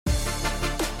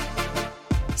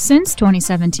Since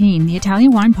 2017, the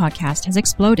Italian Wine Podcast has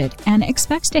exploded and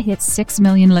expects to hit 6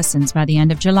 million listens by the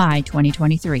end of July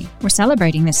 2023. We're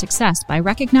celebrating this success by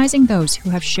recognizing those who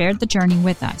have shared the journey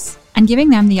with us and giving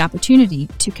them the opportunity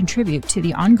to contribute to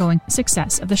the ongoing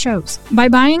success of the shows. By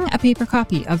buying a paper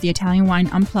copy of the Italian Wine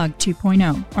Unplugged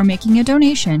 2.0 or making a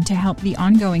donation to help the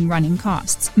ongoing running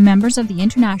costs, members of the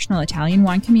international Italian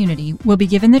wine community will be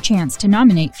given the chance to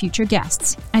nominate future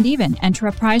guests and even enter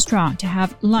a prize draw to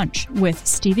have lunch with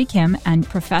Stevie Kim and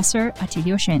Professor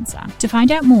Attilio Scienza. To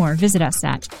find out more, visit us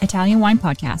at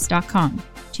italianwinepodcast.com.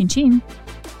 Chin chin!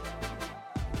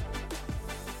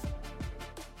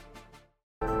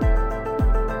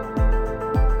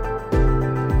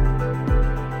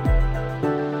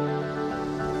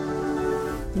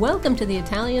 Welcome to the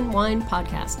Italian Wine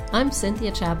Podcast. I'm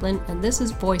Cynthia Chaplin, and this is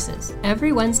Voices.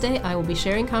 Every Wednesday, I will be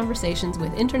sharing conversations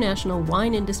with international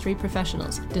wine industry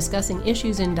professionals, discussing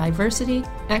issues in diversity,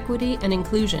 equity, and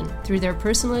inclusion through their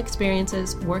personal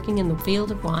experiences working in the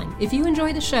field of wine. If you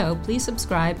enjoy the show, please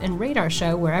subscribe and rate our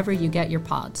show wherever you get your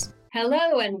pods.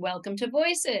 Hello and welcome to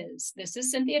Voices. This is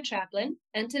Cynthia Chaplin,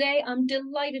 and today I'm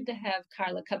delighted to have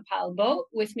Carla Capalbo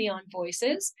with me on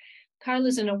Voices. Carla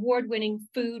is an award-winning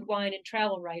food, wine, and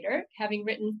travel writer, having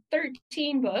written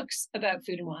 13 books about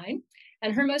food and wine.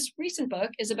 And her most recent book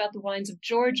is about the wines of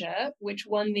Georgia, which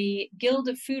won the Guild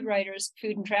of Food Writers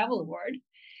Food and Travel Award.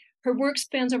 Her work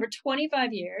spans over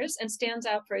 25 years and stands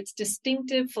out for its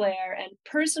distinctive flair and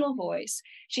personal voice.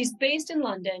 She's based in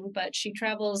London, but she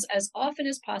travels as often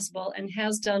as possible and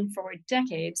has done for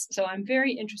decades. So I'm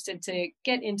very interested to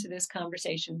get into this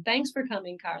conversation. Thanks for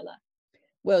coming, Carla.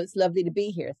 Well, it's lovely to be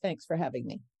here. Thanks for having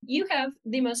me. You have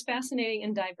the most fascinating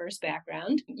and diverse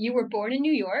background. You were born in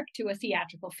New York to a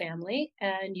theatrical family,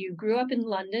 and you grew up in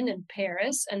London and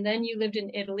Paris, and then you lived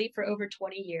in Italy for over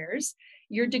 20 years.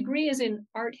 Your degree is in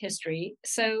art history.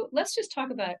 So let's just talk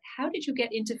about, how did you get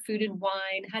into food and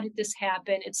wine? How did this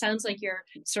happen? It sounds like your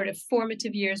sort of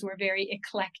formative years were very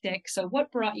eclectic. So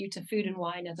what brought you to food and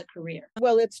wine as a career?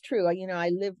 Well, it's true. I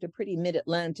lived a pretty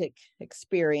mid-Atlantic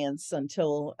experience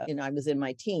until, I was in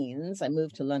my teens. I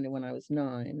moved to London when I was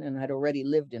 9, and I'd already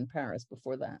lived in Paris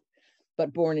before that,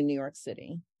 but born in New York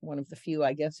City, one of the few,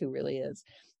 I guess, who really is.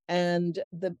 And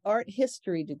the art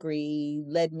history degree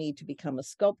led me to become a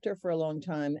sculptor for a long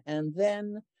time. And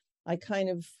then I kind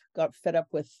of got fed up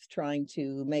with trying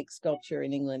to make sculpture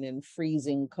in England in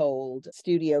freezing cold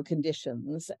studio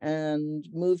conditions and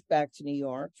moved back to New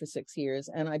York for 6 years.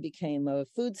 And I became a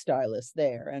food stylist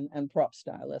there and prop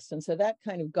stylist. And so that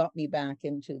kind of got me back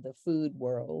into the food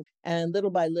world. And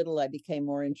little by little, I became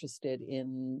more interested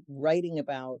in writing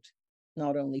about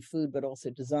not only food, but also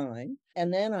design.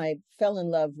 And then I fell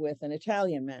in love with an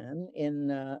Italian man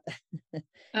in...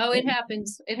 Oh, it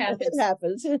happens. It happens. It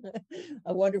happens.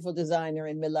 A wonderful designer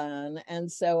in Milan.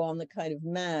 And so on the kind of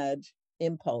mad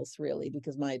impulse, really,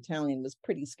 because my Italian was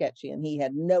pretty sketchy and he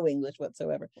had no English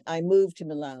whatsoever, I moved to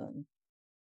Milan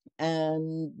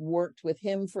and worked with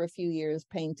him for a few years,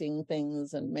 painting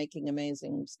things and making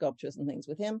amazing sculptures and things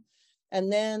with him. And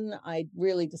then I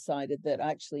really decided that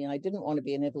actually I didn't want to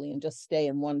be in Italy and just stay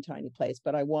in one tiny place,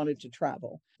 but I wanted to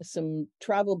travel. Some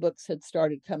travel books had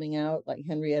started coming out, like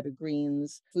Henrietta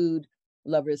Green's Food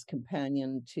Lover's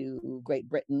Companion to Great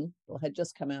Britain had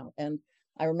just come out. And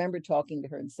I remember talking to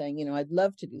her and saying, I'd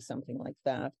love to do something like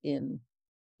that in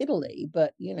Italy,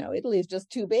 but, Italy is just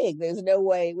too big. There's no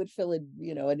way it would fill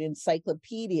an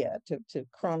encyclopedia to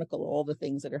chronicle all the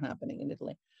things that are happening in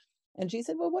Italy. And she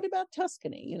said, well, what about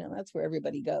Tuscany? That's where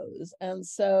everybody goes. And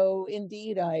so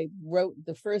indeed, I wrote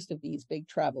the first of these big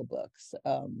travel books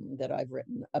that I've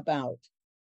written about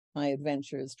my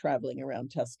adventures traveling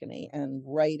around Tuscany and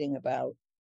writing about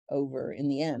over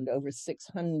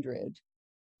 600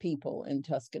 people in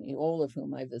Tuscany, all of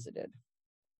whom I visited.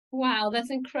 Wow, that's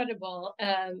incredible.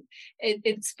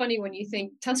 It's funny when you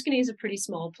think Tuscany is a pretty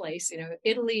small place.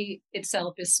 Italy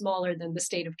itself is smaller than the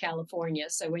state of California.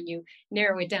 So when you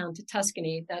narrow it down to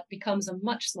Tuscany, that becomes a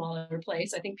much smaller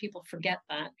place. I think people forget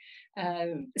that.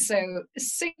 So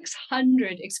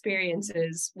 600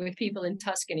 experiences with people in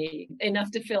Tuscany,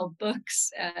 enough to fill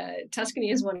books.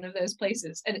 Tuscany is one of those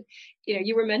places. And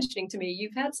you were mentioning to me,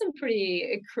 you've had some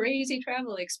pretty crazy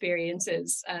travel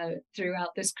experiences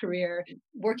throughout this career,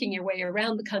 working your way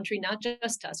around the country, not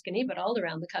just Tuscany, but all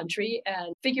around the country,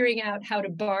 and figuring out how to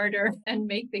barter and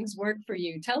make things work for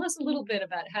you. Tell us a little bit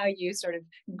about how you sort of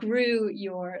grew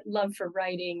your love for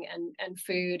writing and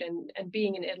food and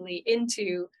being in Italy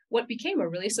into what became a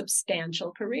really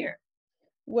substantial career.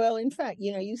 Well, in fact,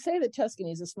 you say that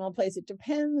Tuscany is a small place. It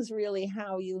depends really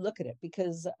how you look at it,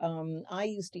 because I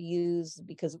used to use,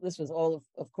 because this was all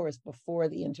of course, before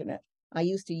the internet, I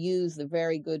used to use the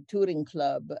very good Touring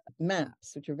Club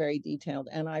maps, which are very detailed.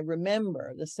 And I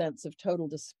remember the sense of total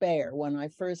despair when I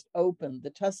first opened the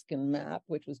Tuscan map,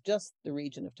 which was just the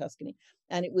region of Tuscany.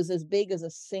 And it was as big as a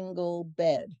single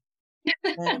bed.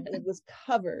 And it was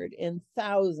covered in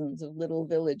thousands of little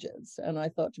villages. And I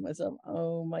thought to myself,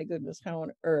 oh my goodness, how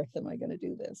on earth am I going to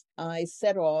do this? I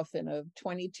set off in a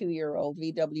 22-year-old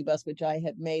VW bus, which I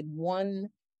had made one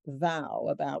vow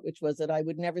about, which was that I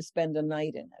would never spend a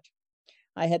night in it.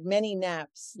 I had many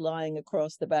naps lying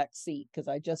across the back seat because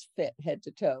I just fit head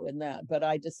to toe in that. But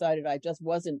I decided I just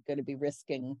wasn't going to be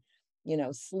risking,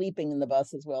 sleeping in the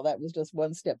bus as well. That was just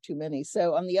one step too many.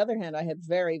 So on the other hand, I had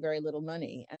very, very little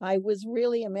money. I was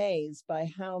really amazed by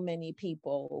how many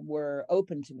people were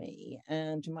open to me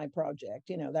and to my project.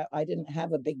 That I didn't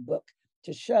have a big book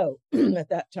to show at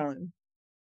that time,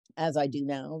 as I do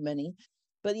now, many.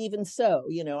 But even so,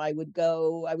 I would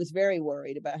go, I was very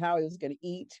worried about how I was going to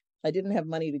eat. I didn't have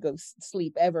money to go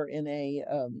sleep ever in a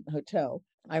hotel.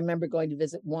 I remember going to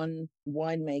visit one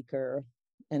winemaker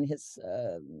and his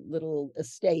little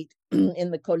estate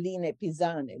in the Colline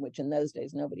Pisane, which in those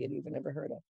days nobody had even ever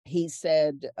heard of. He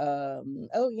said,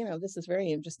 this is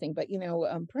very interesting, but,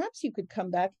 perhaps you could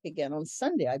come back again on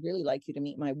Sunday. I'd really like you to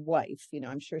meet my wife.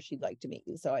 I'm sure she'd like to meet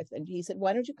you. So he said,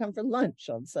 why don't you come for lunch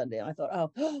on Sunday? And I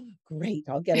thought, oh, great.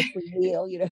 I'll get a free meal.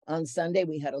 On Sunday,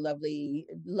 we had a lovely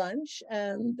lunch,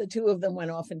 and the two of them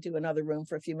went off into another room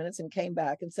for a few minutes and came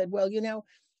back and said, well,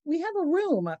 we have a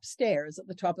room upstairs at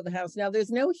the top of the house. Now,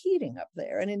 there's no heating up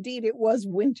there. And indeed, it was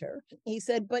winter. He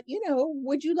said, but,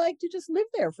 would you like to just live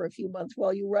there for a few months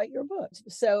while you write your book?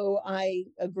 So I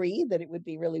agreed that it would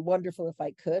be really wonderful if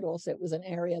I could. Also, it was an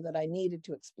area that I needed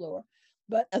to explore.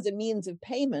 But as a means of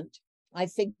payment, I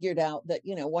figured out that,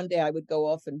 one day I would go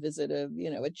off and visit a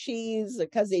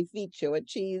caseificio, a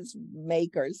cheese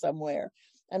maker somewhere,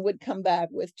 and would come back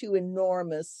with two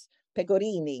enormous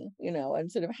pecorini, and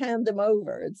sort of hand them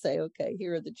over and say, okay,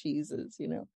 here are the cheeses,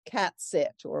 cat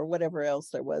sit or whatever else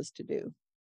there was to do.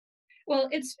 Well,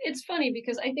 it's funny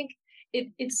because I think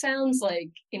it sounds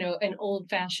like, an old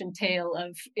fashioned tale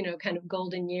of, kind of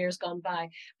golden years gone by.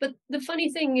 But the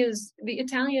funny thing is the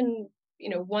Italian,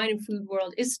 wine and food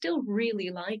world is still really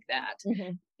like that.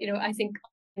 Mm-hmm. I think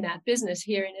in that business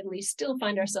here in Italy still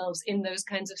find ourselves in those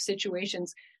kinds of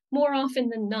situations more often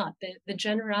than not. The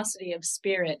generosity of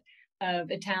spirit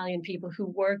of Italian people who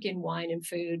work in wine and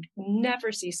food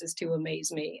never ceases to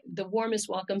amaze me. The warmest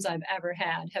welcomes I've ever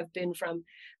had have been from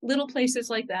little places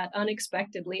like that,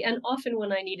 unexpectedly, and often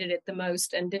when I needed it the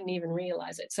most and didn't even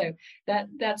realize it. So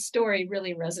that story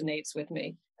really resonates with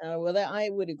me. I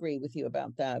would agree with you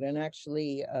about that. And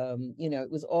actually,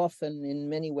 it was often in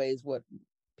many ways what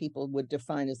people would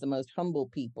define as the most humble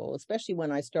people, especially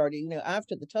when I started,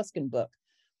 after the Tuscan book.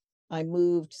 I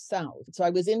moved south. So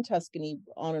I was in Tuscany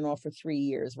on and off for 3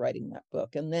 years writing that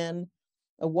book. And then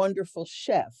a wonderful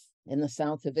chef in the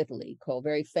south of Italy,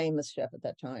 very famous chef at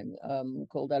that time,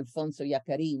 called Alfonso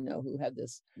Iaccarino, who had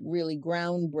this really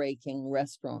groundbreaking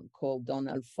restaurant called Don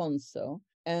Alfonso.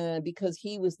 And because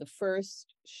he was the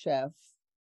first chef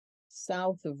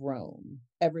south of Rome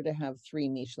ever to have 3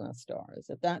 Michelin stars.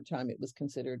 At that time, it was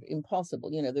considered impossible.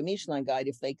 The Michelin Guide,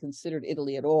 if they considered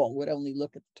Italy at all, would only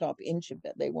look at the top inch of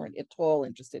it. They weren't at all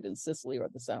interested in Sicily or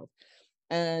the south.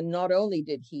 And not only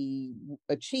did he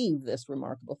achieve this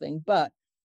remarkable thing, but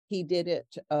he did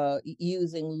it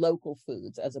using local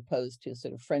foods as opposed to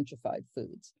sort of Frenchified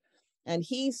foods. And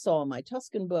he saw my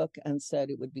Tuscan book and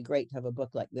said it would be great to have a book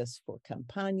like this for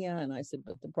Campania. And I said,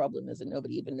 but the problem is that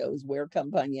nobody even knows where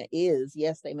Campania is.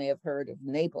 Yes, they may have heard of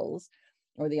Naples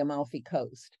or the Amalfi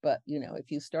Coast. But,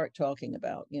 if you start talking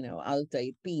about, Alta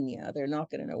Irpinia, they're not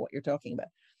going to know what you're talking about.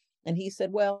 And he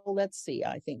said, well, let's see.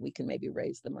 I think we can maybe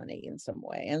raise the money in some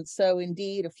way. And so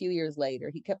indeed, a few years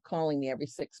later, he kept calling me every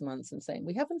 6 months and saying,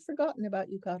 we haven't forgotten about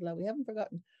you, Carla. We haven't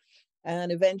forgotten.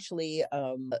 And eventually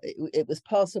it was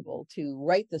possible to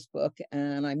write this book.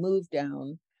 And I moved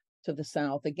down to the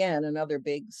south, again, another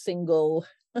big single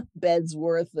bed's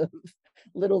worth of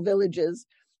little villages.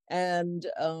 And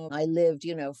I lived,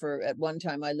 at one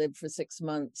time I lived for 6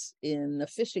 months in a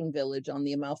fishing village on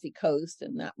the Amalfi Coast.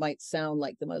 And that might sound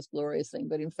like the most glorious thing,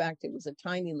 but in fact, it was a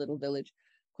tiny little village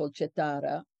called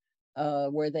Cetara,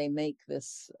 where they make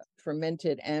this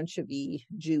fermented anchovy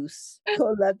juice,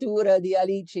 colatura di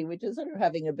alici, which is sort of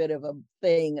having a bit of a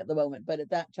thing at the moment. But at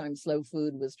that time, Slow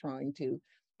Food was trying to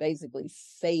basically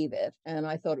save it. And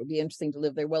I thought it would be interesting to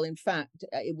live there. Well, in fact,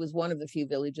 it was one of the few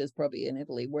villages probably in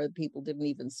Italy where people didn't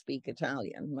even speak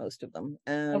Italian, most of them.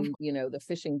 And, the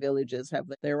fishing villages have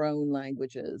their own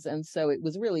languages. And so it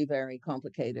was really very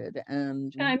complicated.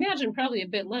 And I imagine probably a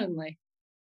bit lonely.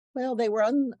 Well, they were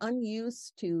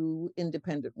unused to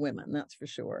independent women, that's for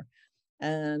sure.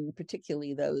 And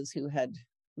particularly those who had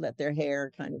let their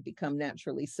hair kind of become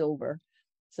naturally silver.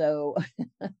 So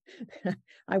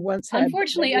I once had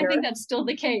Unfortunately, I hair. think that's still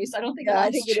the case. I don't think a Yeah, I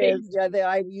lot's think it is. changed. Yeah,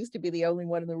 I used to be the only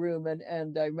one in the room,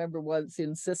 and I remember once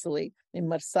in Sicily, in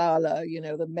Marsala,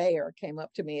 the mayor came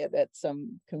up to me at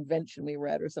some convention we were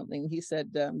at or something. He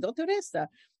said, "Dottoressa,"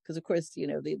 because of course,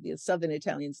 the Southern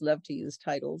Italians love to use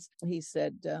titles. He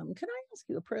said, "Can I ask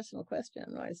you a personal question?"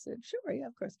 And I said, "Sure, yeah,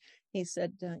 of course." He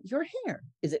said, "Your hair,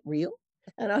 is it real?"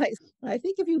 And I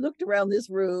think if you looked around this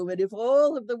room, and if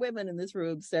all of the women in this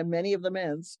room, and many of the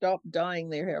men, stopped dyeing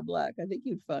their hair black, I think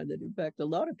you'd find that, in fact, a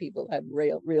lot of people had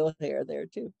real hair there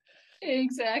too.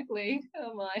 Exactly.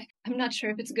 Oh my. I'm not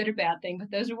sure if it's a good or bad thing, but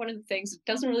those are one of the things that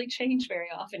doesn't really change very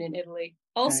often in Italy.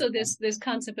 I Also, this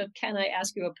concept of can I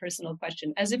ask you a personal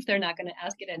question, as if they're not going to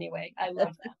ask it anyway. I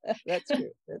love That's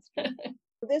true. That's true. that.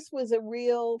 This was a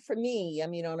real, for me, I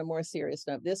mean, on a more serious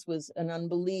note, this was an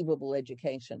unbelievable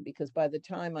education, because by the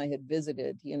time I had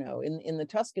visited, in the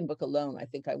Tuscan book alone, I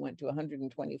think I went to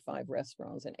 125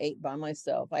 restaurants and ate by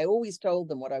myself. I always told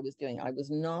them what I was doing. I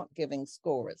was not giving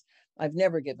scores. I've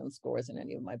never given scores in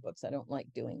any of my books. I don't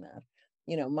like doing that.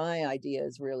 My idea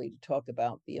is really to talk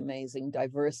about the amazing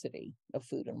diversity of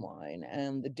food and wine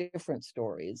and the different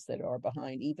stories that are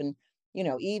behind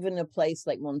even a place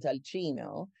like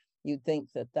Montalcino. You'd think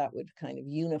that would kind of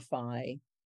unify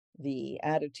the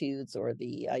attitudes or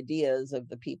the ideas of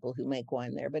the people who make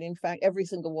wine there. But in fact, every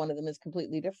single one of them is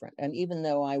completely different. And even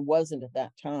though I wasn't at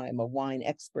that time a wine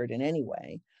expert in any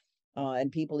way,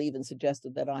 and people even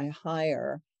suggested that I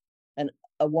hire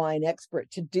a wine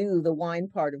expert to do the wine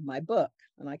part of my book.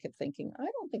 And I kept thinking, I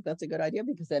don't think that's a good idea,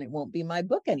 because then it won't be my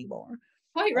book anymore.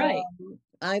 Quite right.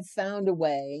 I found a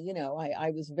way.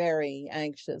 I was very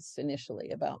anxious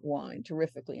initially about wine,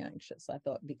 terrifically anxious. I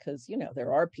thought, because,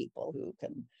 there are people who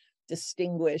can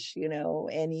distinguish,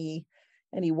 any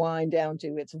wine down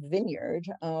to its vineyard.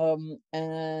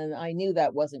 And I knew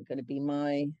that wasn't going to be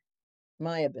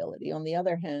my ability. On the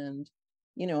other hand,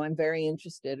 I'm very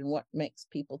interested in what makes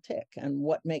people tick and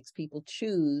what makes people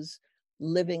choose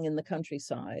living in the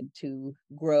countryside to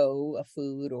grow a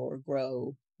food or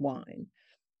grow wine.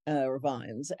 Or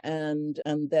vines, and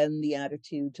then the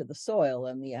attitude to the soil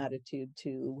and the attitude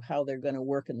to how they're going to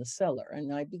work in the cellar.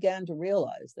 And I began to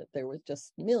realize that there was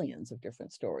just millions of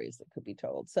different stories that could be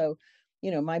told. So,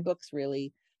 my books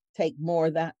really take more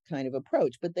that kind of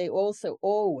approach, but they also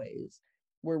always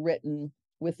were written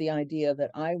with the idea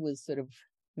that I was sort of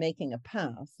making a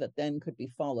path that then could be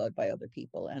followed by other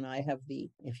people. And I have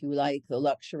if you like, the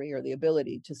luxury or the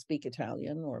ability to speak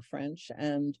Italian or French.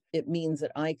 And it means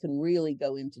that I can really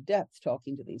go into depth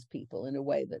talking to these people in a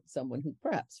way that someone who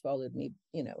perhaps followed me,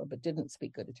 but didn't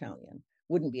speak good Italian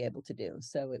wouldn't be able to do.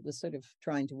 So it was sort of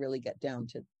trying to really get down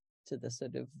to the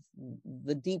sort of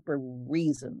the deeper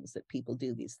reasons that people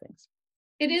do these things.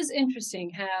 It is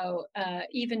interesting how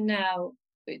even now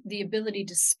the ability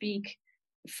to speak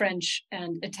French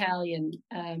and Italian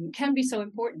can be so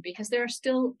important, because there are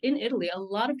still in Italy a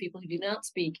lot of people who do not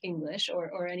speak English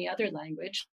or any other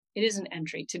language. It is an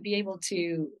entry to be able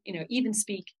to, even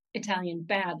speak Italian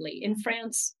badly. In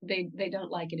France, they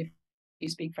don't like it if you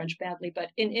speak French badly,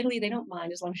 but in Italy, they don't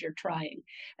mind as long as you're trying.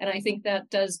 And I think that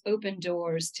does open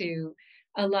doors to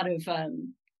a lot of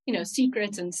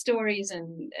secrets and stories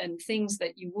and things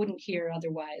that you wouldn't hear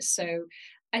otherwise. So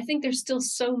I think there's still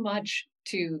so much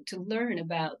to learn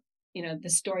about the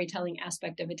storytelling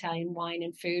aspect of Italian wine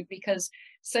and food, because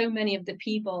so many of the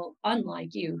people,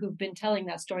 unlike you, who've been telling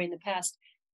that story in the past,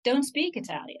 don't speak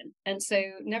Italian, and so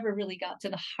never really got to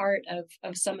the heart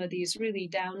of some of these really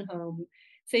down home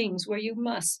things where you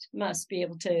must be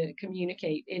able to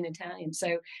communicate in Italian.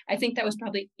 So I think that was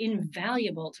probably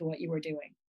invaluable to what you were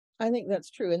doing. I think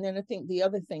that's true. And then I think the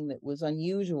other thing that was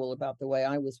unusual about the way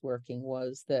I was working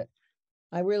was that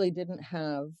I really didn't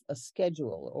have a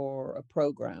schedule or a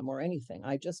program or anything.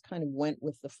 I just kind of went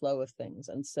with the flow of things.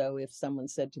 And so if someone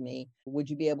said to me, would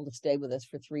you be able to stay with us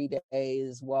for 3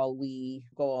 days while we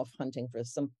go off hunting for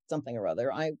something or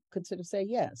other, I could sort of say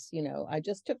yes. I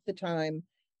just took the time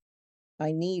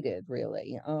I needed,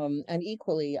 really. And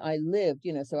equally, I lived,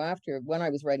 so when I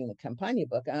was writing the Campania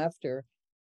book, after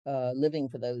living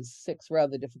for those 6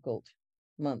 rather difficult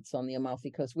months on the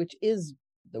Amalfi Coast, which is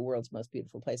the world's most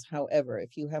beautiful place. However,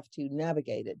 if you have to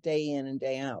navigate it day in and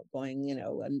day out,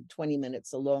 going, 20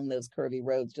 minutes along those curvy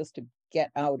roads just to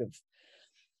get out of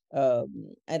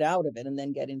it and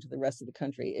then get into the rest of the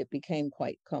country, it became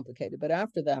quite complicated. But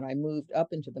after that, I moved up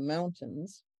into the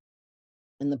mountains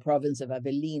in the province of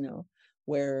Avellino,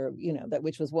 where, that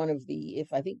which was one of the,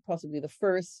 if I think possibly the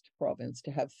first province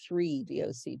to have 3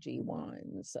 DOCG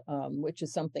wines, which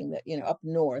is something that, up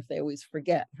north, they always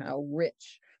forget how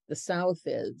rich the South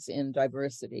is in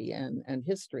diversity and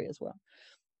history as well.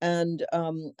 And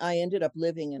I ended up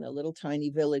living in a little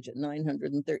tiny village at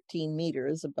 913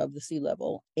 meters above the sea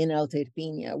level in Alta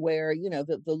Irpinia, where,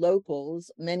 the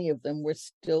locals, many of them were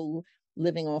still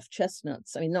living off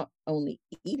chestnuts. I mean, not only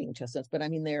eating chestnuts, but I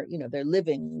mean, their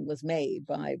living was made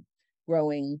by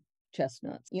growing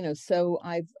chestnuts. So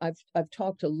I've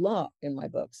talked a lot in my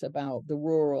books about the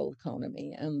rural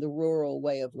economy and the rural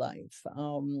way of life,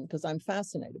 because I'm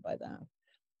fascinated by that.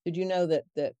 Did you know that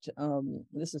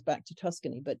this is back to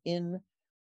Tuscany, but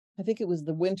I think it was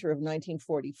the winter of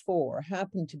 1944,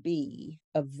 happened to be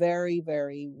a very,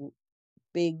 very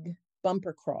big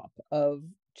bumper crop of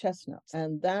chestnuts.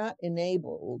 And that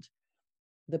enabled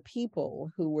the people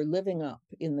who were living up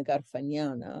in the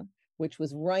Garfagnana, which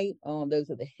was right on, those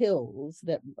are the hills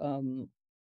that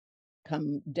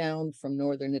come down from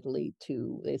northern Italy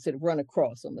they sort of run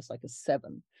across almost like a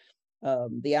 7.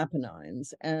 The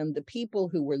Apennines, and the people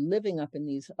who were living up in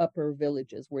these upper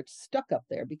villages were stuck up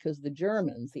there because the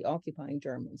Germans, the occupying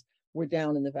Germans, were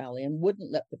down in the valley and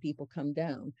wouldn't let the people come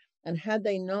down. And had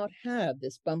they not had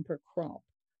this bumper crop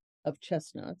of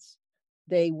chestnuts,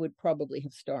 they would probably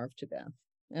have starved to death.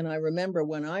 And I remember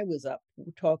when I was up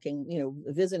talking,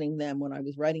 visiting them when I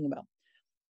was writing about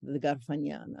the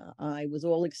Garfagnana, I was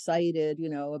all excited,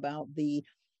 about the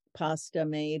pasta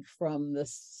made from the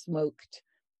smoked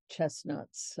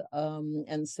chestnuts,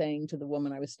 and saying to the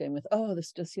woman I was staying with, oh,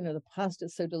 this just, the pasta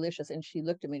is so delicious. And she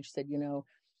looked at me and she said,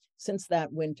 since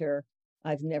that winter,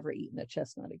 I've never eaten a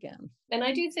chestnut again. And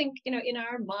I do think, in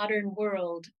our modern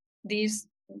world,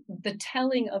 the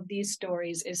telling of these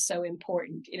stories is so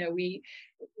important. We,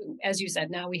 as you said,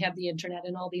 now we have the internet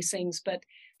and all these things, but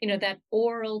that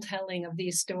oral telling of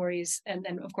these stories, and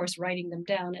then of course writing them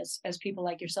down as people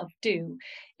like yourself do,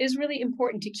 is really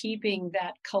important to keeping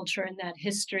that culture and that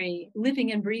history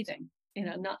living and breathing.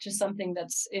 Not just something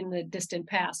that's in the distant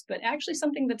past, but actually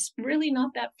something that's really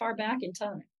not that far back in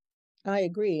time. I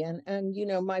agree. And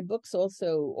my books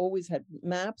also always had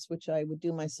maps, which I would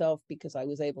do myself because I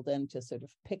was able then to sort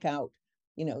of pick out,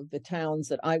 the towns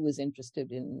that I was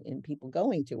interested in people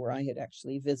going to, where I had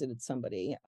actually visited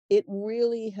somebody. It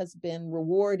really has been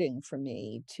rewarding for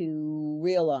me to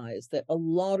realize that a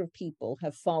lot of people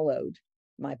have followed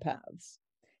my paths.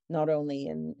 Not only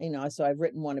in, so I've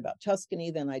written one about Tuscany,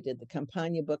 then I did the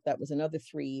Campania book. That was another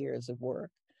 3 years of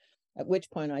work. At which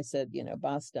point I said,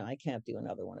 basta, I can't do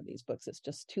another one of these books. It's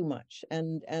just too much.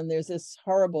 And there's this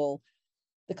horrible,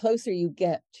 the closer you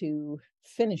get to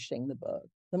finishing the book,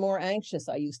 the more anxious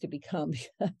I used to become, because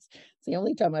it's the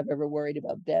only time I've ever worried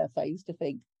about death. I used to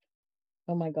think,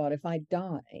 oh my God, if I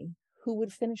die, who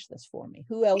would finish this for me?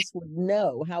 Who else would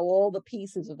know how all the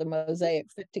pieces of the mosaic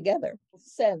fit together?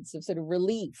 Sense of sort of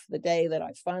relief the day that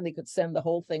I finally could send the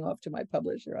whole thing off to my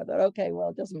publisher. I thought, okay, well,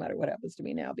 it doesn't matter what happens to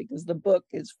me now because the book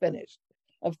is finished.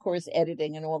 Of course,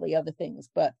 editing and all the other things.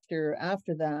 But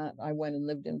after that, I went and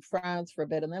lived in France for a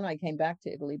bit. And then I came back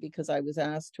to Italy because I was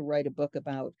asked to write a book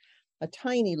about a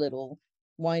tiny little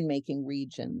winemaking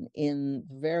region in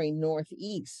the very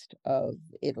northeast of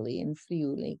Italy in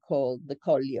Friuli called the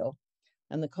Collio.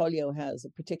 And the Collio has a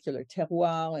particular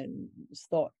terroir and is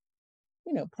thought,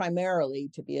 primarily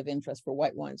to be of interest for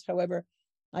white wines. However,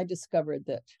 I discovered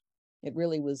that it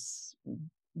really was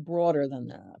broader than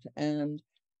that. And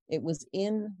it was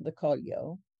in the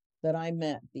Collio that I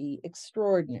met the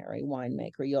extraordinary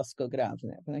winemaker Josko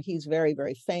Gravnev. And he's very,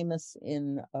 very famous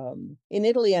in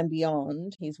Italy and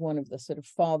beyond. He's one of the sort of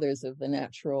fathers of the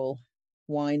natural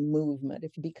wine movement,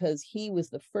 because he was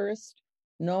the first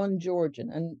non-Georgian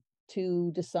and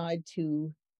to decide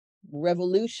to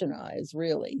revolutionize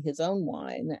really his own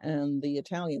wine and the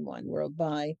Italian wine world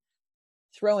by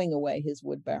throwing away his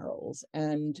wood barrels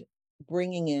and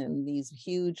bringing in these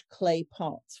huge clay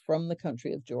pots from the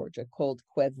country of Georgia called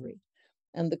qvevri.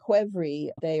 And the qvevri,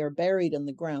 they are buried in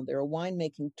the ground. They're a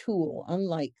winemaking tool,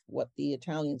 unlike what the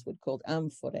Italians would call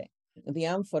amphorae. The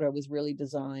amphora was really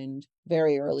designed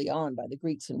very early on by the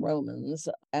Greeks and Romans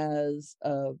as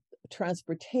a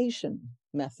transportation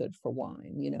method for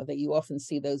wine, that you often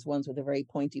see those ones with the very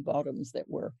pointy bottoms that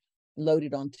were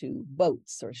loaded onto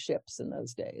boats or ships in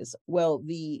those days. Well,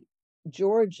 the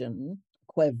Georgian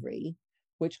qvevri,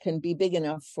 which can be big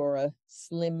enough for a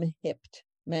slim-hipped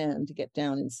man to get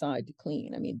down inside to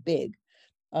clean, big,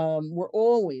 were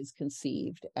always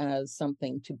conceived as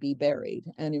something to be buried.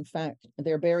 And in fact,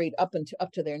 they're buried up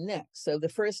to their necks. So the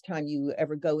first time you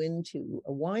ever go into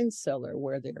a wine cellar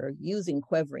where they're using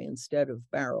qvevri instead of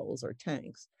barrels or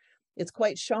tanks, it's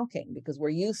quite shocking because we're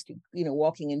used to,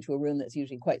 walking into a room that's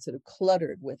usually quite sort of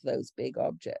cluttered with those big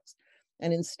objects.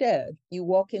 And instead, you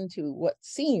walk into what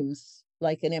seems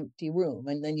like an empty room,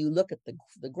 and then you look at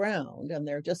the ground, and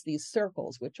there are just these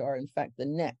circles, which are in fact the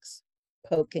necks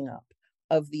poking up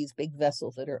of these big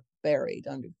vessels that are buried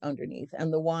underneath,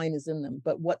 and the wine is in them.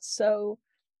 But what so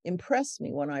impressed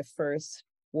me when I first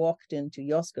walked into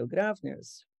Josko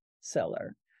Gravner's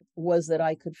cellar was that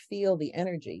I could feel the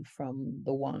energy from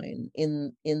the wine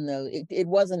it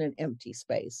wasn't an empty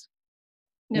space.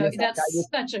 No, that's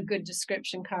such a good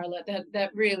description, Carla. That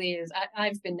really is.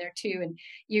 I've been there too, and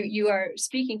you are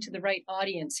speaking to the right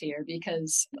audience here,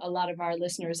 because a lot of our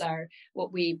listeners are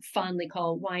what we fondly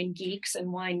call wine geeks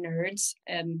and wine nerds,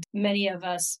 and many of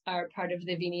us are part of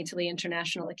the Vinitaly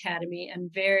International Academy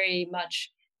and very much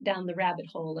down the rabbit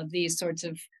hole of these sorts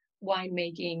of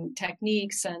winemaking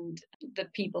techniques and the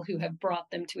people who have brought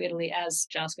them to Italy, as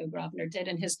Josko Gravner did,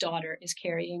 and his daughter is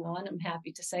carrying on, I'm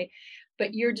happy to say.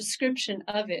 But your description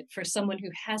of it for someone who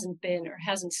hasn't been or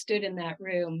hasn't stood in that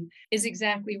room is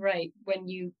exactly right. When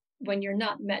you're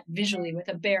not met visually with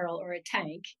a barrel or a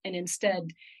tank, and instead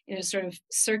in a sort of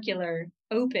circular,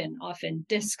 open, often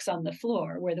discs on the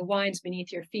floor where the wine's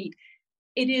beneath your feet,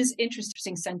 it is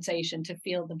interesting sensation to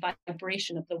feel the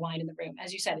vibration of the wine in the room.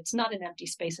 As you said, it's not an empty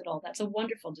space at all. That's a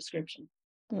wonderful description.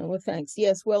 Oh, well, thanks.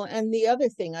 Yes. Well, and the other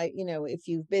thing, if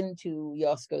you've been to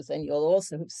Josko's, then you'll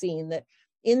also have seen that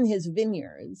in his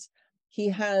vineyards, he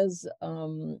has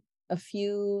a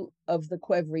few of the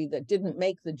Qvevri that didn't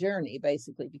make the journey,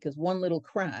 basically, because one little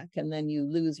crack and then you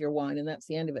lose your wine and that's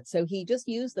the end of it. So he just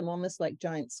used them almost like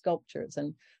giant sculptures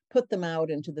and put them out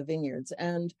into the vineyards.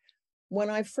 And when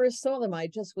I first saw them, I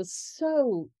just was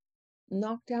so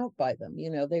knocked out by them.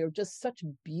 They were just such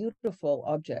beautiful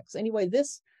objects. Anyway,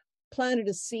 this planted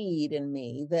a seed in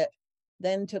me that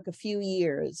then took a few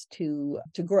years to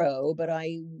grow. But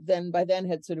by then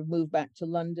had sort of moved back to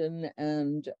London,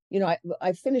 and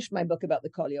I finished my book about the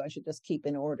Collio. I should just keep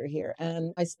in order here.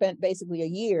 And I spent basically a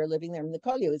year living there. And the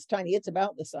Collio is tiny; it's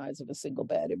about the size of a single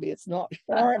bed. I mean, it's not.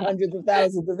 There aren't hundreds of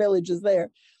thousands of villages there.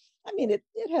 I mean, it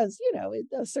has,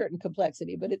 a certain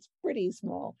complexity, but it's pretty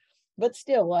small. But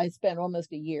still, I spent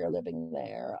almost a year living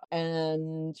there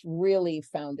and really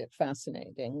found it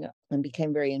fascinating and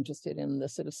became very interested in the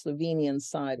sort of Slovenian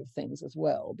side of things as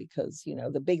well, because,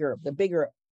 the bigger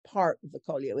part of the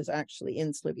Collio is actually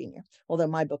in Slovenia, although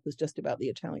my book was just about the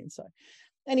Italian side.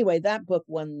 Anyway, that book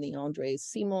won the André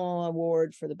Simon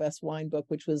Award for the best wine book,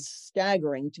 which was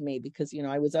staggering to me because,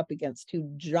 I was up against two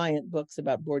giant books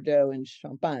about Bordeaux and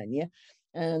Champagne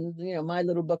and, my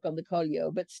little book on the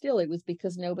Collio. But still, it was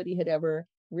because nobody had ever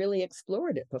really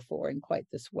explored it before in quite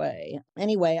this way.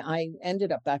 Anyway, I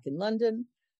ended up back in London.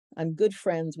 I'm good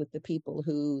friends with the people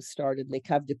who started Les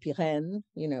Caves de Pirène,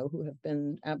 who have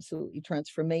been absolutely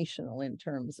transformational in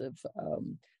terms of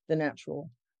the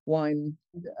natural wine.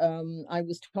 I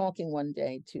was talking one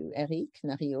day to Eric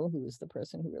Nario, who was the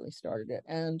person who really started it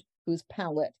and whose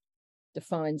palate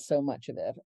defines so much of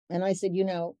it. And I said,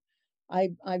 I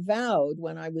vowed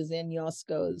when I was in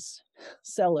Josko's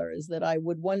cellars that I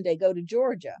would one day go to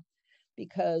Georgia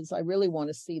because I really want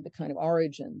to see the kind of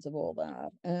origins of all that.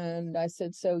 And I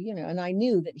said, so, and I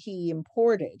knew that he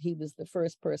was the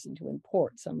first person to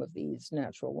import some of these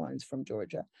natural wines from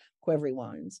Georgia, Qvevri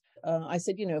wines. I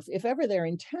said, if ever they're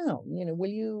in town, will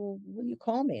you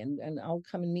call me and I'll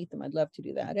come and meet them? I'd love to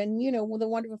do that. And, well, the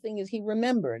wonderful thing is he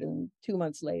remembered. And 2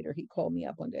 months later, he called me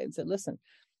up one day and said, listen,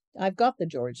 I've got the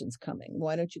Georgians coming.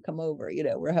 Why don't you come over?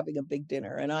 We're having a big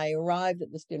dinner. And I arrived at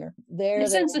this dinner. There,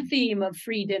 sense a theme of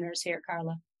free dinners here,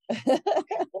 Carla.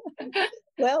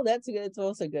 Well, that's good. It's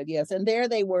also good. Yes. And there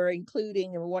they were,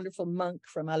 including a wonderful monk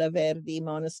from Alaverdi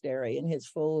Monastery in his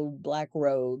full black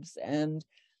robes, and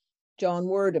John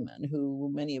Werdeman,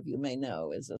 who many of you may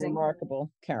know is a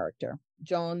remarkable character.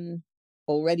 John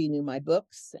already knew my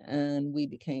books and we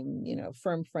became,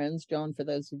 firm friends. John, for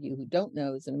those of you who don't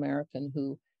know, is an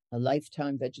American a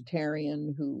lifetime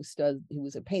vegetarian who's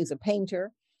a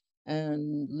painter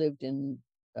and lived in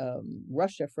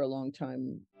Russia for a long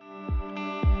time.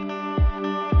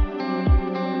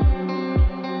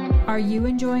 Are you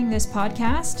enjoying this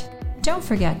podcast? Don't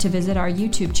forget to visit our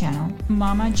YouTube channel,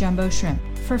 Mama Jumbo Shrimp,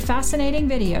 for fascinating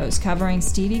videos covering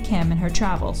Stevie Kim and her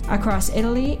travels across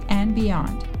Italy and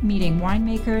beyond, meeting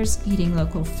winemakers, eating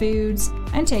local foods,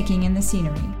 and taking in the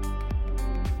scenery.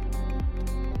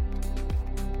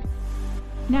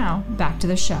 Now, back to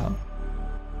the show.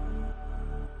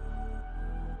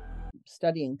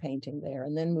 Studying painting there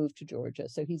and then moved to Georgia.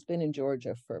 So he's been in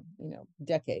Georgia for,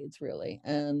 decades really,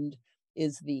 and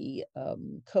is the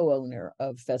co-owner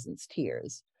of Pheasant's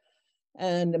Tears.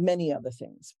 and many other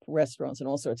things, restaurants and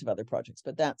all sorts of other projects.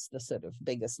 But that's the sort of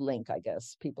biggest link, I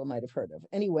guess, people might have heard of.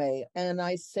 Anyway, and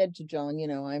I said to John,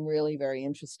 I'm really very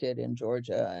interested in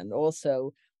Georgia. And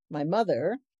also, my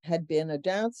mother had been a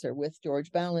dancer with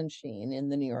George Balanchine in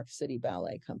the New York City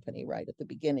Ballet Company right at the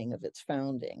beginning of its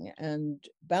founding. And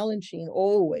Balanchine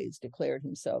always declared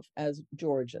himself as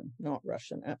Georgian, not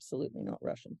Russian, absolutely not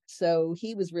Russian. So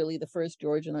he was really the first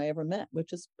Georgian I ever met,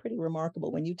 which is pretty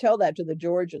remarkable. When you tell that to the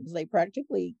Georgians, they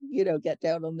practically, get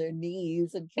down on their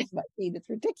knees and kiss my feet. It's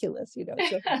ridiculous, it's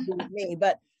nothing to do with me.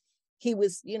 But he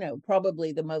was,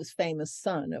 probably the most famous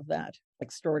son of that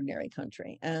extraordinary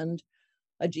country. And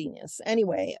a genius.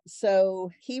 Anyway,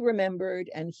 so he remembered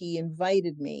and he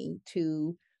invited me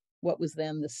to what was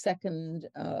then the second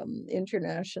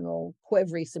International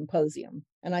Qvevri Symposium.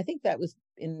 And I think that was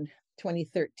in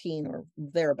 2013 or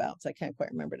thereabouts. I can't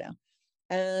quite remember now.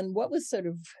 And what was sort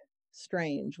of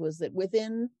strange was that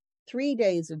within 3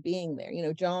 days of being there,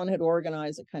 John had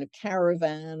organized a kind of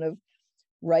caravan of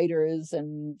writers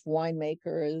and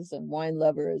winemakers and wine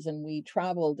lovers, and we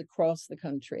traveled across the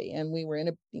country, and we were in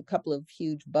a couple of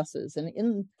huge buses,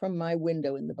 and from my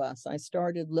window in the bus I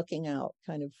started looking out,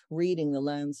 kind of reading the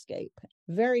landscape.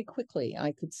 Very quickly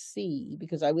I could see,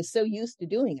 because I was so used to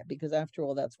doing it, because after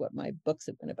all that's what my books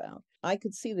have been about, I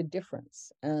could see the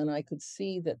difference, and I could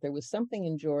see that there was something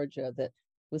in Georgia that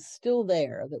was still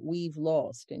there that we've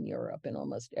lost in Europe in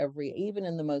almost even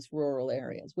in the most rural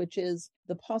areas, which is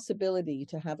the possibility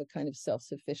to have a kind of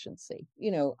self-sufficiency.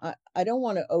 I don't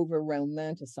want to over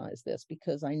romanticize this,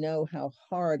 because I know how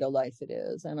hard a life it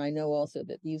is. And I know also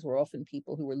that these were often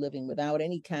people who were living without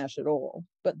any cash at all.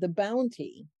 But the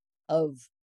bounty of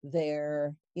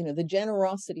their, the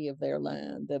generosity of their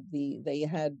land, they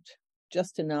had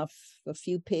just enough, a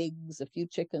few pigs, a few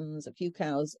chickens, a few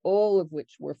cows, all of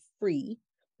which were free,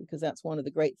 because that's one of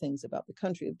the great things about the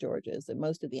country of Georgia, is that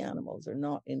most of the animals are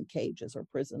not in cages or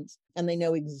prisons, and they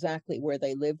know exactly where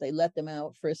they live. They let them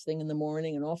out first thing in the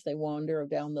morning, and off they wander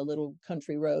down the little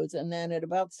country roads, and then at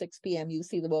about 6 p.m. you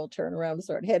see them all turn around and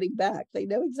start heading back. They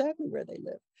know exactly where they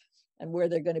live and where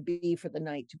they're going to be for the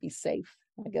night to be safe,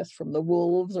 I guess, from the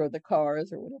wolves or the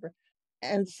cars or whatever.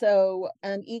 And so,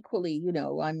 and equally,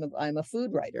 I'm a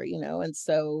food writer, and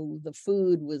so the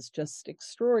food was just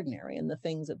extraordinary, and the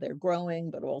things that they're growing,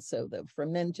 but also the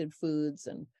fermented foods.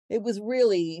 And it was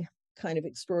really kind of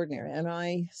extraordinary. And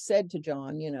I said to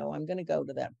John, I'm going to go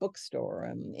to that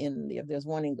bookstore there's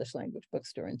one English language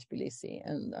bookstore in Tbilisi,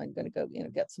 and I'm going to go,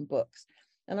 get some books.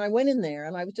 And I went in there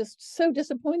and I was just so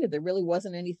disappointed. There really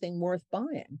wasn't anything worth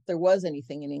buying. If there was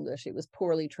anything in English, it was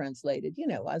poorly translated,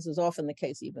 as is often the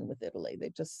case even with Italy. They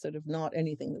just sort of not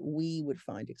anything that we would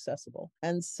find accessible.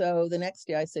 And so the next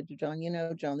day I said to John,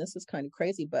 John, this is kind of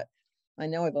crazy, but I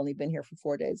know I've only been here for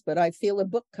 4 days, but I feel a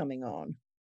book coming on.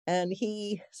 And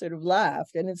he sort of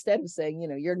laughed. And instead of saying,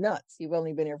 you're nuts, you've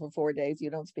only been here for 4 days,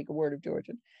 you don't speak a word of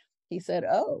Georgian, he said,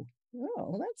 oh,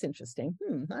 that's interesting.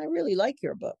 I really like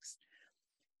your books.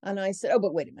 And I said, oh,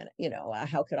 but wait a minute,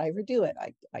 how could I ever do it?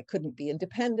 I couldn't be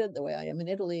independent the way I am in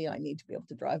Italy. I need to be able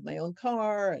to drive my own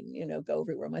car and, go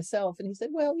everywhere myself. And he said,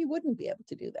 well, you wouldn't be able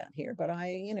to do that here, but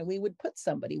we would put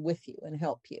somebody with you and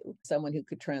help you, someone who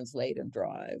could translate and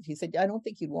drive. He said, I don't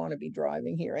think you'd want to be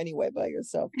driving here anyway by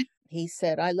yourself. He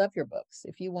said, I love your books.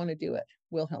 If you want to do it,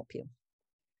 we'll help you.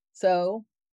 So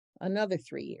another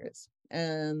 3 years.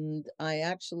 And I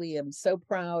actually am so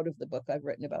proud of the book I've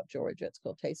written about Georgia. It's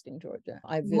called Tasting Georgia.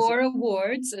 More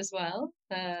awards as well.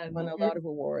 Won a lot of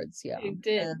awards, yeah. You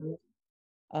did.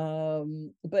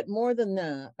 But more than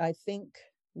that, I think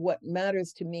what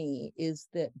matters to me is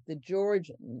that the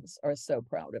Georgians are so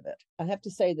proud of it. I have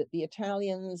to say that the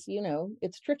Italians,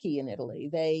 it's tricky in Italy.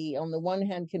 They, on the one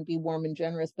hand, can be warm and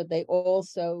generous, but they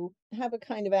also have a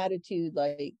kind of attitude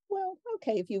like, well,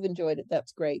 okay, if you've enjoyed it,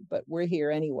 that's great, but we're here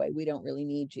anyway. We don't really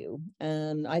need you.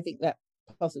 And I think that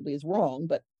possibly is wrong,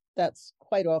 but that's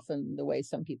quite often the way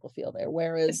some people feel there.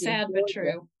 Whereas it's sad, but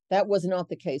true. That was not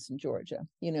the case in Georgia.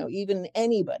 Even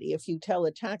anybody, if you tell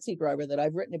a taxi driver that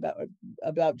I've written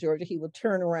about Georgia, he will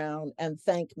turn around and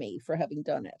thank me for having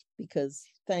done it, because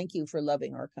thank you for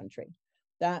loving our country.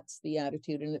 That's the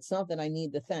attitude. And it's not that I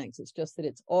need the thanks. It's just that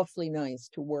it's awfully nice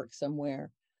to work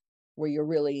somewhere where you're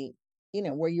really,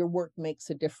 where your work makes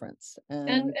a difference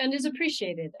and is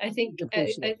appreciated. I think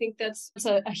that's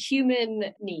a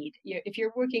human need. If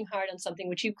you're working hard on something,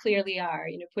 which you clearly are,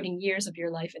 putting years of your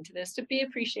life into this, to be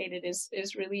appreciated is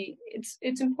really,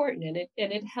 it's important, and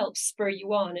it helps spur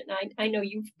you on. And I know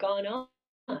you've gone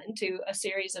on to a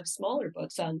series of smaller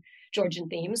books on Georgian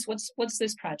themes. What's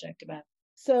this project about?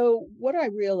 So what I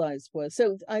realized was,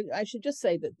 I should just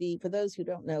say that for those who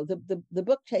don't know, the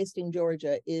book Tasting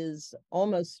Georgia is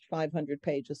almost 500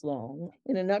 pages long.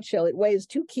 In a nutshell, it weighs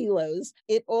 2 kilos.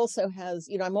 It also has,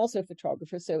 I'm also a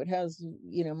photographer, so it has,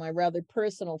 my rather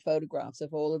personal photographs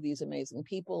of all of these amazing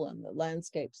people and the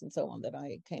landscapes and so on that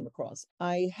I came across.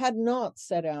 I had not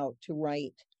set out to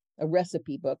write a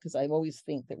recipe book, because I always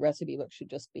think that recipe books should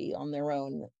just be on their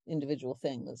own individual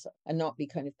things and not be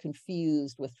kind of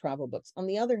confused with travel books. On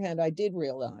the other hand, I did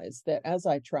realize that as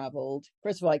I traveled,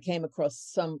 first of all, I came across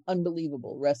some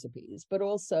unbelievable recipes, but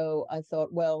also I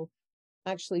thought, well,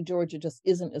 actually, Georgia just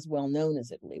isn't as well known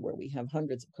as Italy, where we have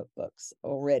hundreds of cookbooks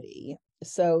already.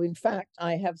 So, in fact,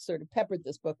 I have sort of peppered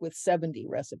this book with 70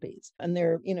 recipes, and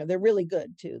they're really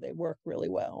good too. They work really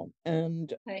well.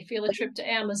 And I feel a trip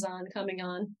to Amazon coming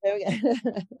on.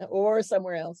 or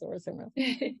somewhere else.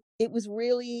 It was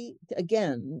really,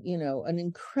 again, an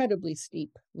incredibly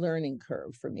steep learning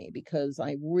curve for me, because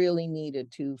I really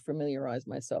needed to familiarize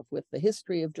myself with the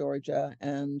history of Georgia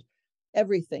and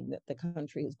everything that the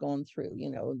country has gone through,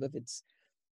 of its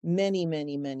many,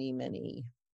 many, many, many,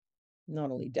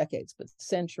 not only decades, but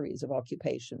centuries of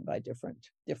occupation by different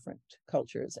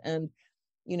cultures. And,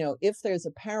 if there's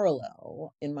a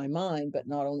parallel in my mind, but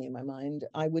not only in my mind,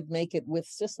 I would make it with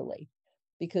Sicily,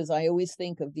 because I always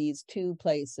think of these two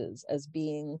places as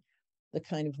being the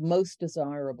kind of most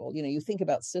desirable. You think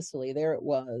about Sicily, there it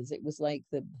was like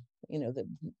the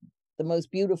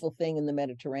most beautiful thing in the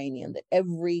Mediterranean that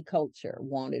every culture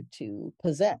wanted to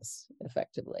possess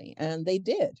effectively. And they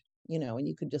did, and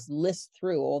you could just list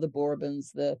through all the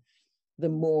Bourbons, the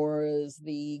Moors,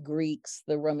 the Greeks,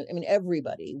 the Romans. I mean,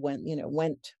 everybody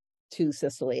went to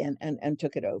Sicily and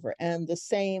took it over. And the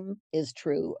same is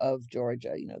true of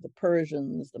Georgia. The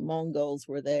Persians, the Mongols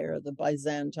were there, the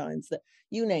Byzantines,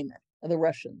 you name it, the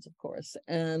Russians, of course,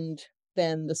 and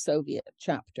then the Soviet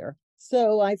chapter.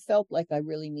 So I felt like I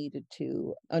really needed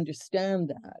to understand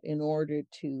that in order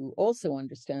to also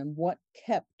understand what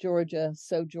kept Georgia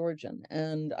so Georgian.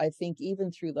 And I think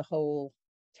even through the whole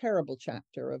terrible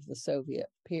chapter of the Soviet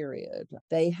period,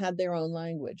 they had their own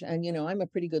language. And, I'm a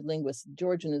pretty good linguist.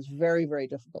 Georgian is very, very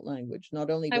difficult language.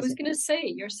 Not only I was going to say,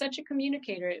 you're such a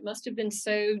communicator. It must have been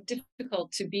so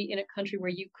difficult to be in a country where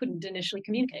you couldn't initially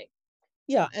communicate.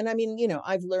 Yeah. And I mean,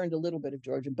 I've learned a little bit of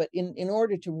Georgian, but in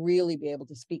order to really be able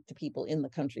to speak to people in the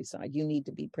countryside, you need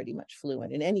to be pretty much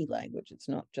fluent in any language. It's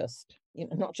not just,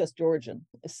 not just Georgian.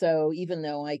 So even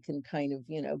though I can kind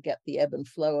of, get the ebb and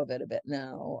flow of it a bit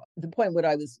now, the point that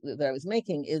I was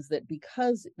making is that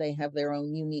because they have their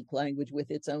own unique language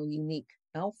with its own unique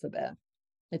alphabet,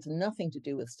 it's nothing to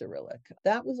do with Cyrillic.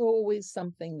 That was always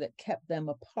something that kept them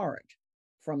apart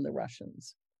from the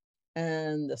Russians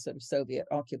and the sort of Soviet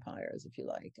occupiers, if you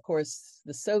like. Of course,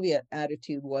 the Soviet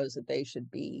attitude was that they should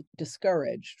be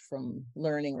discouraged from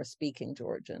learning or speaking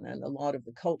Georgian, and a lot of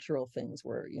the cultural things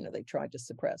were, they tried to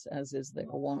suppress, as is their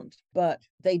wont. But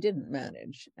they didn't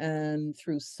manage. And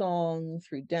through song,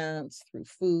 through dance, through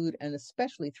food, and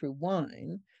especially through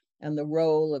wine, and the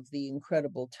role of the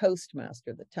incredible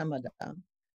toastmaster, the tamada,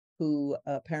 who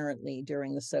apparently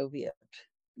during the Soviet,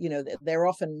 they're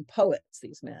often poets,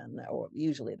 these men, or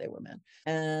usually they were men,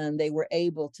 and they were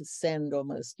able to send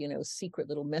almost, secret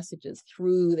little messages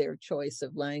through their choice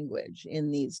of language in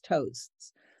these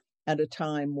toasts at a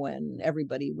time when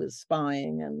everybody was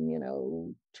spying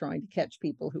and, trying to catch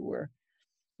people who were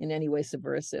in any way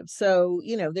subversive. So,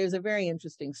 there's a very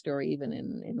interesting story even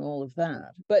in all of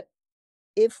that. But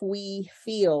if we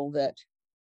feel that,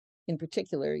 in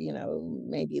particular,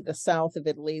 maybe the south of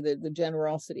Italy, the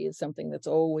generosity is something that's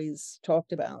always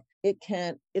talked about. It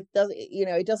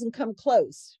doesn't come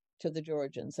close to the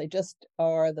Georgians. They just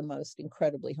are the most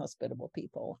incredibly hospitable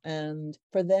people. And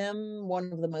for them,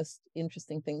 one of the most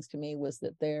interesting things to me was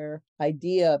that their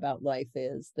idea about life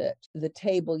is that the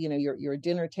table, your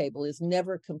dinner table is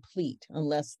never complete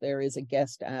unless there is a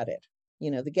guest at it.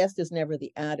 The guest is never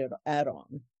the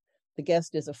add-on. The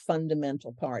guest is a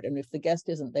fundamental part. And if the guest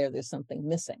isn't there, there's something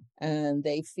missing. And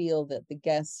they feel that the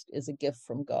guest is a gift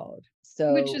from God.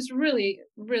 So, which is really,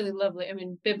 really lovely. I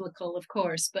mean, biblical, of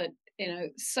course, but,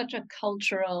 such a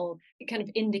cultural kind of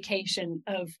indication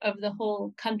of the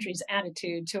whole country's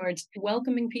attitude towards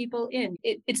welcoming people in.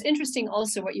 It's interesting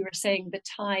also what you were saying, the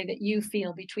tie that you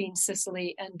feel between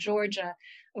Sicily and Georgia.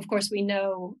 Of course, we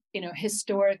know,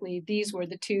 historically, these were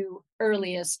the two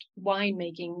earliest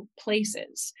winemaking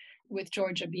places, with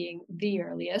Georgia being the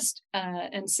earliest,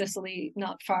 and Sicily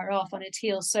not far off on its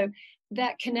heels. So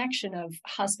that connection of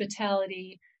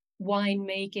hospitality,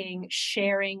 winemaking,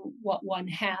 sharing what one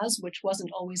has, which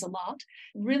wasn't always a lot,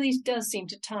 really does seem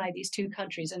to tie these two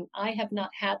countries. And I have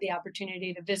not had the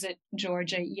opportunity to visit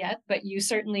Georgia yet, but you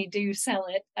certainly do sell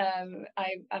it.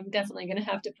 I'm definitely going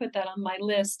to have to put that on my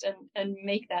list and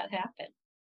make that happen.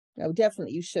 Oh,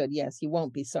 definitely. You should. Yes, you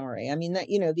won't be sorry. I mean, that,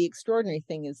 the extraordinary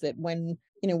thing is that when,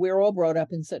 we're all brought up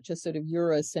in such a sort of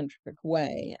Eurocentric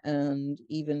way, and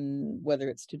even whether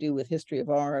it's to do with history of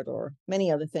art or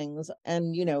many other things.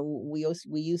 And,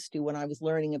 we used to, when I was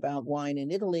learning about wine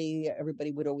in Italy,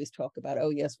 everybody would always talk about, oh,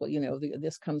 yes, well,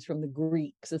 this comes from the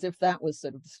Greeks, as if that was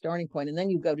sort of the starting point. And then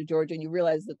you go to Georgia and you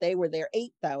realize that they were there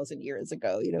 8,000 years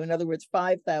ago, in other words,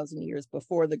 5,000 years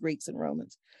before the Greeks and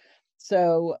Romans.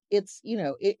 So it's,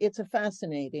 it's a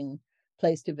fascinating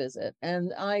place to visit.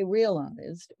 And I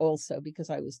realized also,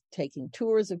 because I was taking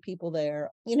tours of people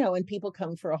there, and people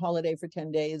come for a holiday for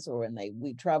 10 days, or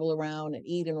we travel around and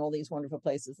eat in all these wonderful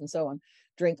places and so on,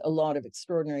 drink a lot of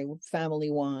extraordinary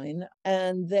family wine.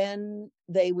 And then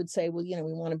they would say, well, we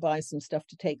want to buy some stuff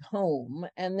to take home.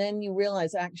 And then you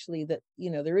realize actually that,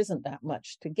 there isn't that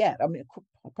much to get. I mean,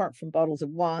 apart from bottles of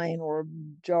wine or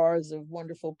jars of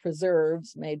wonderful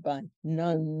preserves made by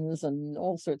nuns and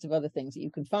all sorts of other things that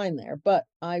you can find there. But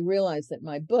I realized that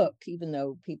my book, even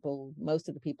though most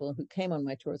of the people who came on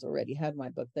my tours already had my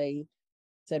book, they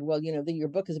said, well, your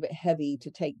book is a bit heavy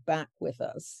to take back with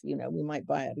us. We might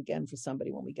buy it again for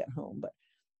somebody when we get home. But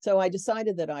so I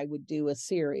decided that I would do a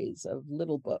series of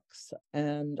little books.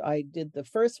 And I did the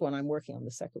first one. I'm working on the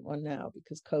second one now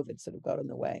because COVID sort of got in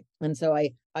the way. And so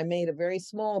I made a very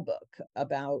small book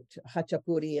about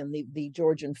hachapuri and the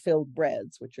Georgian filled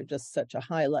breads, which are just such a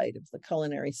highlight of the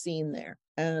culinary scene there.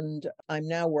 And I'm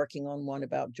now working on one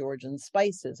about Georgian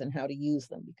spices and how to use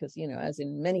them because, as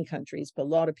in many countries, a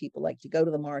lot of people like to go to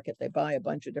the market, they buy a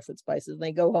bunch of different spices, and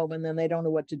they go home and then they don't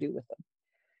know what to do with them.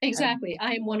 Exactly.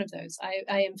 I am one of those.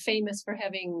 I am famous for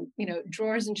having,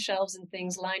 drawers and shelves and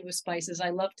things lined with spices. I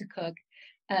love to cook.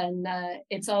 And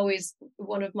it's always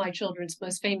one of my children's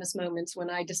most famous moments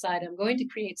when I decide I'm going to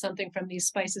create something from these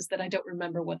spices that I don't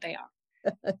remember what they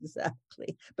are.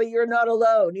 Exactly. But you're not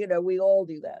alone. We all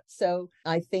do that. So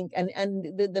I think, and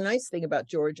the nice thing about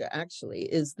Georgia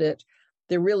actually is that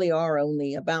there really are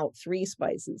only about 3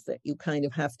 spices that you kind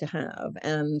of have to have.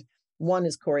 And one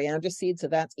is coriander seeds, so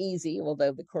that's easy,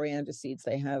 although the coriander seeds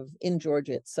they have in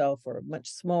Georgia itself are much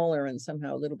smaller and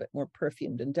somehow a little bit more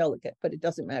perfumed and delicate, but it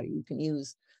doesn't matter. You can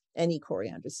use any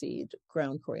coriander seed,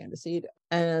 ground coriander seed.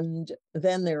 And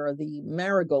then there are the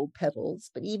marigold petals,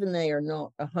 but even they are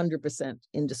not 100%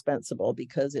 indispensable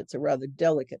because it's a rather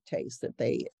delicate taste that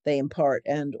they impart,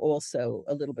 and also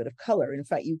a little bit of color. In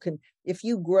fact, if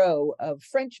you grow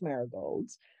French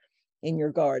marigolds in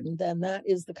your garden, then that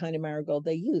is the kind of marigold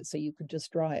they use. So you could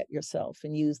just dry it yourself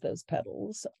and use those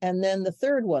petals. And then the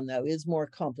third one, though, is more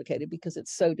complicated because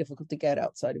it's so difficult to get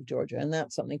outside of Georgia. And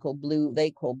that's something they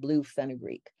call blue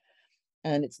fenugreek.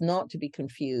 And it's not to be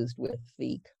confused with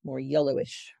the more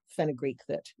yellowish fenugreek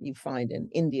that you find in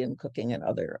Indian cooking and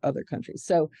other countries.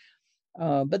 So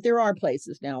but there are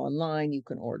places now online you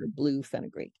can order blue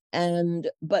fenugreek.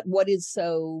 But what is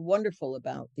so wonderful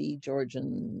about the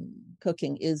Georgian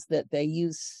cooking is that they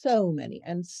use so many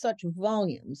and such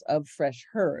volumes of fresh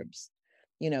herbs.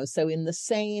 So in the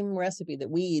same recipe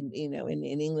that we, in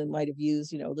England might have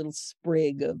used, a little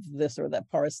sprig of this or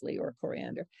that parsley or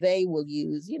coriander, they will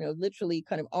use, literally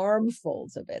kind of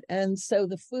armfuls of it. And so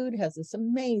the food has this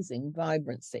amazing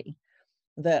vibrancy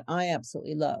that I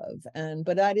absolutely love.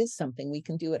 But that is something we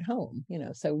can do at home,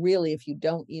 so really, if you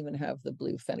don't even have the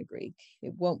blue fenugreek,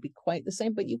 it won't be quite the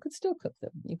same, but you could still cook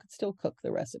them. You could still cook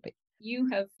the recipe. You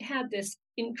have had this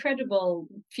incredible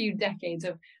few decades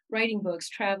of writing books,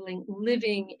 traveling,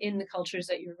 living in the cultures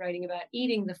that you're writing about,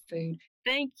 eating the food.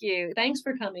 Thank you. Thanks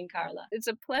for coming, Carla. It's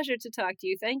a pleasure to talk to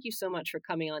you. Thank you so much for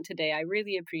coming on today. I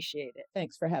really appreciate it.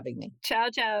 Thanks for having me. Ciao,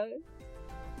 ciao.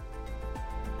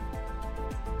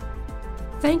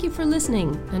 Thank you for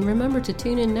listening, and remember to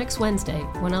tune in next Wednesday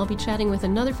when I'll be chatting with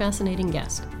another fascinating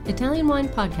guest. Italian Wine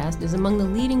Podcast is among the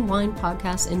leading wine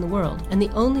podcasts in the world and the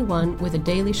only one with a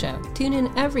daily show. Tune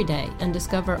in every day and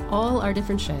discover all our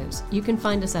different shows. You can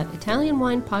find us at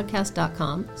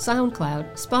ItalianWinePodcast.com,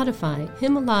 SoundCloud, Spotify,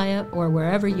 Himalaya, or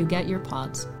wherever you get your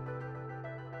pods.